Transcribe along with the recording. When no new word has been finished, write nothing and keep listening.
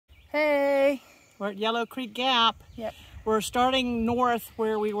Hey. We're at Yellow Creek Gap. Yep. We're starting north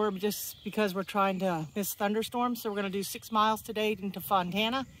where we were just because we're trying to miss thunderstorms. So we're going to do 6 miles today into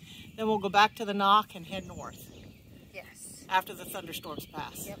Fontana. Then we'll go back to the Knock and head north. Yes. After the thunderstorms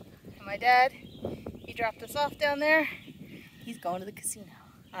pass. Yep. And my dad, he dropped us off down there. He's going to the casino.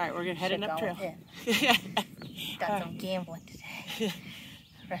 All right, we're going to head up trail. Got some gambling today.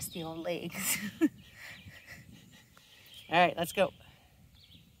 Rest the old legs. All right, let's go.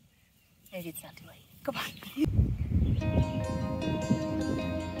 Maybe it's not too late. Come on.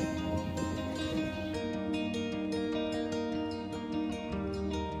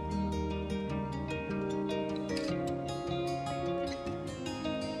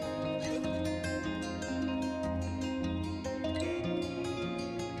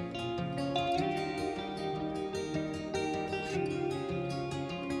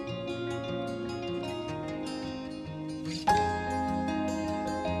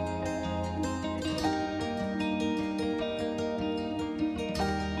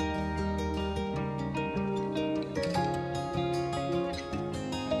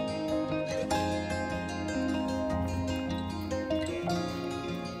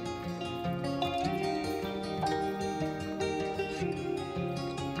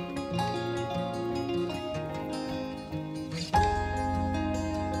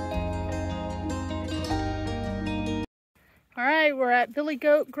 All right, we're at Billy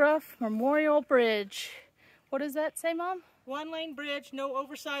Goat Gruff Memorial Bridge. What does that say, Mom? 1-lane bridge, no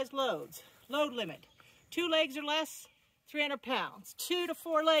oversized loads. Load limit. 2 legs or less, 300 pounds. 2 to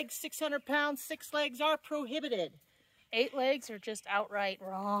 4 legs, 600 pounds. 6 legs are prohibited. 8 legs are just outright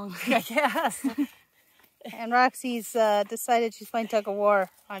wrong. Yes. And Roxy's decided she's playing tug of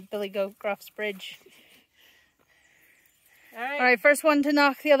war on Billy Goat Gruff's bridge. All right. All right, first one to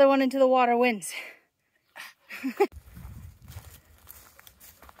knock the other one into the water wins.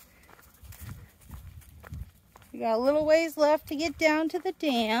 We got a little ways left to get down to the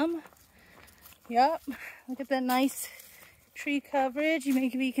dam. Yep, look at that nice tree coverage.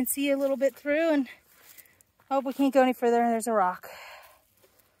 Maybe you can see a little bit through, and oh, we can't go any further. There's a rock.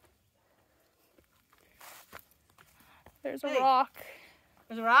 There's a rock.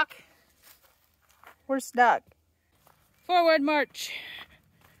 There's a rock. We're stuck. Forward march.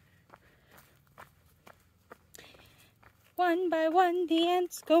 One by one, the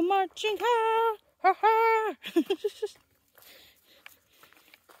ants go marching. Ha, ha, ha.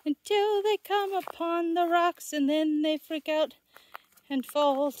 Until they come upon the rocks, and then they freak out and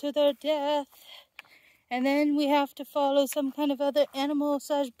fall to their death. And then we have to follow some kind of other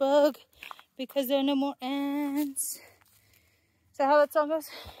animal/bug because there are no more ants. Is that how that song goes?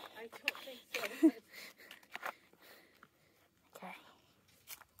 I don't think so. Okay.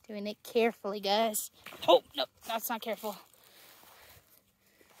 Doing it carefully, guys. Oh, no, that's not careful.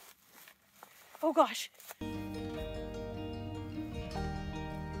 Oh, gosh.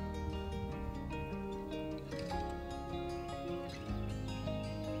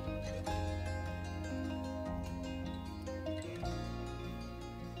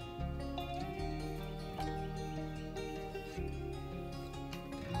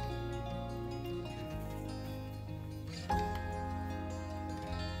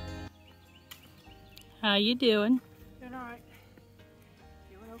 How you doing? Doing all right.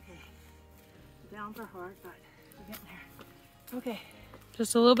 Doing okay. Down for hard, but we're getting there. Okay.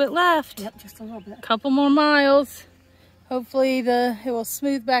 Just a little bit left. Yep, just a little bit. Couple more miles. Hopefully it will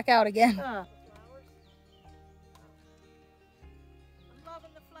smooth back out again. Flowers. I'm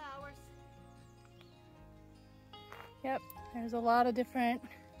loving the flowers. Yep, there's a lot of different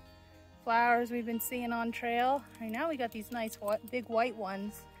flowers we've been seeing on trail. Right now we got these nice big white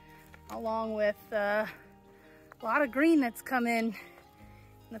ones, along with a lot of green that's come in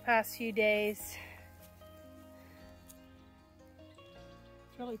the past few days.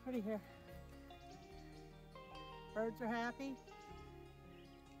 It's really pretty here. Birds are happy.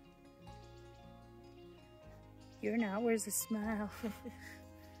 You're not. Where's the smile?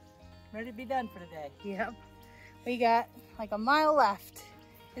 Ready to be done for today. Yep. We got like a mile left.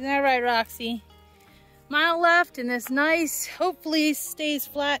 Isn't that right, Roxy? Mile left in this nice, hopefully stays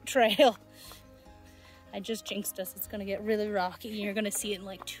flat trail. I just jinxed us. It's gonna get really rocky. You're gonna see it in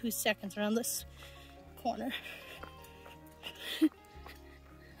like 2 seconds around this corner.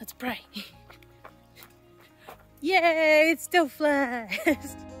 Let's pray. Yay, it's still flat.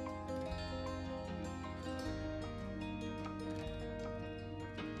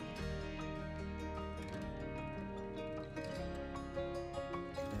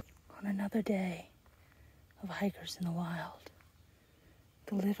 On another day of hikers in the wild,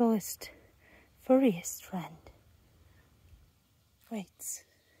 the littlest, furriest friend waits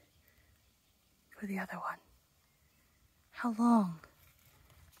for the other one. How long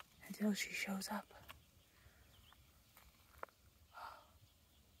until she shows up?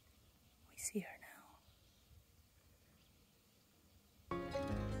 We see her now.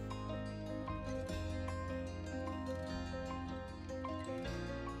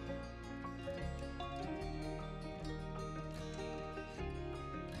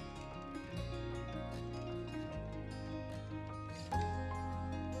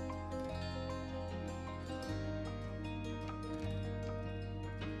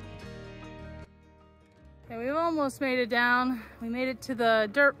 Okay, we've almost made it down. We made it to the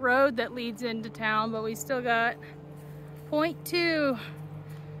dirt road that leads into town, but we still got 0.2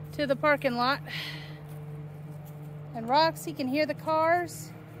 to the parking lot. And Roxy can hear the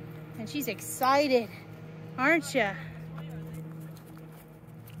cars, and she's excited, aren't you?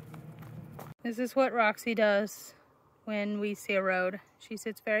 This is what Roxy does when we see a road. She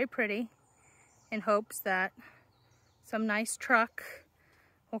sits very pretty in hopes that some nice truck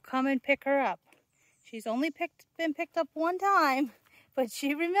will come and pick her up. She's only been picked up one time, but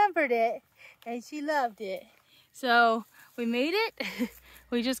she remembered it and she loved it. So we made it.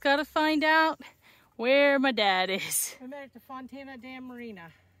 We just got to find out where my dad is. We made it to Fontana Dam Marina.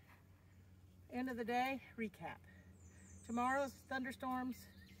 End of the day, recap. Tomorrow's thunderstorms,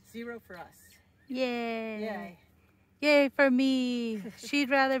 0 for us. Yay. Yay. Yay for me. She'd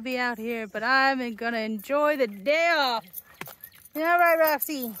rather be out here, but I'm gonna enjoy the day off. Yeah, right,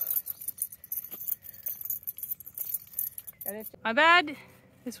 Roxy. My bad.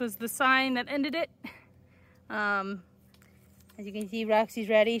 This was the sign that ended it. As you can see, Roxy's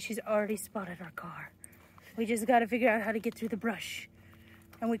ready. She's already spotted our car. We just got to figure out how to get through the brush.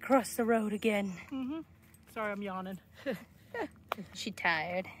 And we cross the road again. Sorry, I'm yawning. She's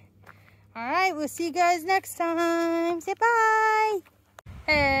tired. All right, we'll see you guys next time. Say bye.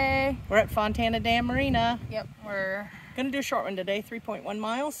 Hey. We're at Fontana Dam Marina. Yep, we're Gonna do a short one today, 3.1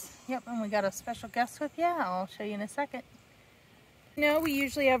 miles. Yep, and we got a special guest with you. I'll show you in a second. You know, we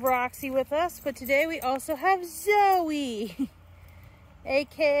usually have Roxy with us, but today we also have Zoe,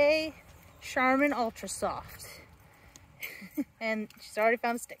 aka Charmin Ultra Soft. And she's already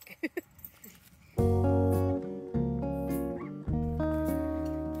found a stick.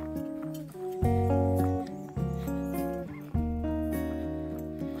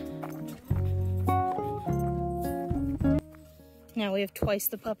 Now we have twice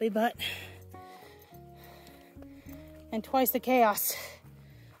the puppy butt and twice the chaos.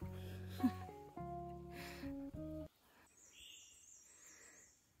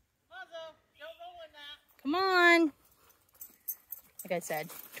 Come on. Like I said,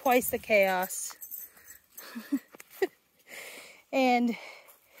 twice the chaos. And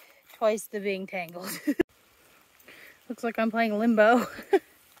twice the being tangled. Looks like I'm playing limbo.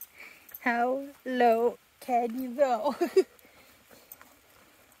 How low can you go?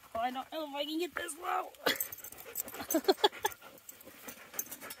 Oh, I don't know if I can get this low.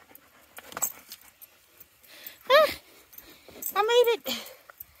 I made it.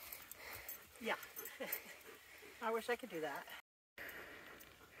 Yeah. I wish I could do that.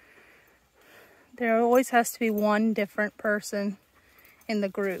 There always has to be one different person in the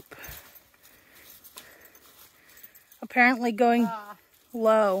group. Apparently going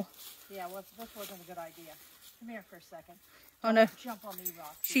low. Yeah, well, this wasn't a good idea. Come here for a second. Oh no. Jump on me,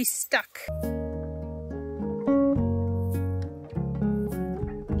 Roxy. She's stuck.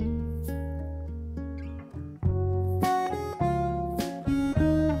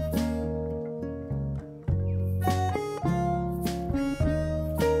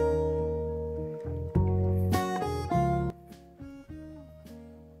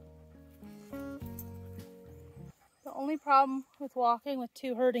 The only problem with walking with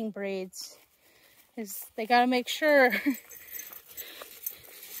two herding breeds is they got to make sure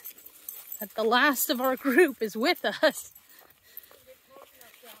that the last of our group is with us.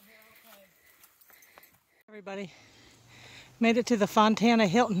 Everybody made it to the Fontana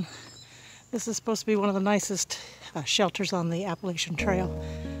Hilton. This is supposed to be one of the nicest shelters on the Appalachian Trail.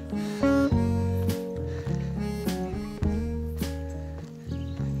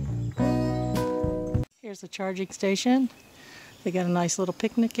 Here's the charging station. They got a nice little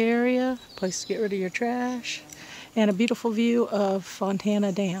picnic area, place to get rid of your trash, and a beautiful view of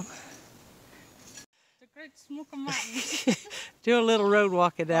Fontana Dam. The Great Smoky Mountains. Do a little road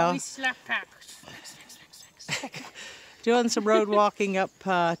walking now. We slap pack. Doing some road walking up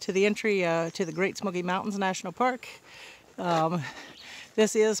to the entry to the Great Smoky Mountains National Park.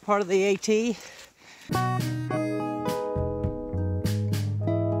 This is part of the AT.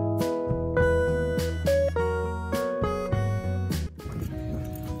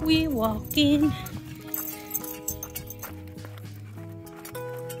 We walking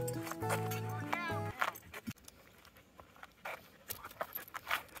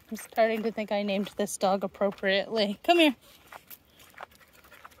Starting to think I named this dog appropriately. Come here.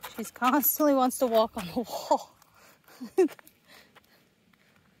 She's constantly wants to walk on the wall.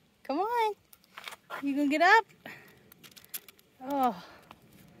 Come on. You gonna get up? Oh,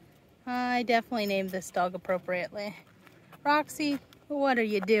 I definitely named this dog appropriately. Roxy, what are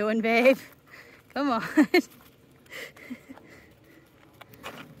you doing, babe? Come on.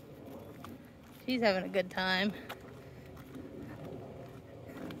 She's having a good time.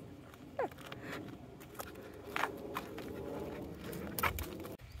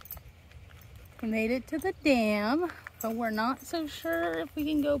 We made it to the dam, but we're not so sure if we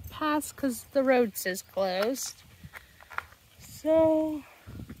can go past because the road says closed. So,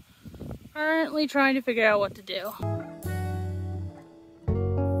 currently trying to figure out what to do.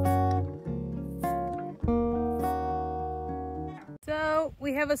 So,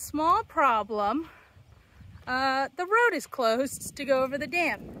 we have a small problem. The road is closed to go over the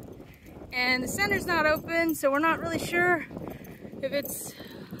dam. And the center's not open, so we're not really sure if it's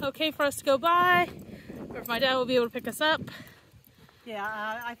okay for us to go by or if my dad will be able to pick us up.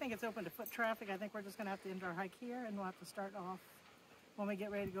 Yeah, I think it's open to foot traffic. I think we're just going to have to end our hike here, and we'll have to start off when we get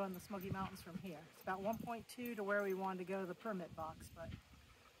ready to go in the Smoky Mountains from here. It's about 1.2 to where we wanted to go to the permit box, but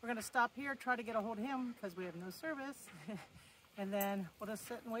we're going to stop here, try to get a hold of him because we have no service, and then we'll just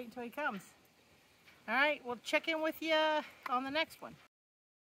sit and wait until he comes. All right, we'll check in with you on the next one.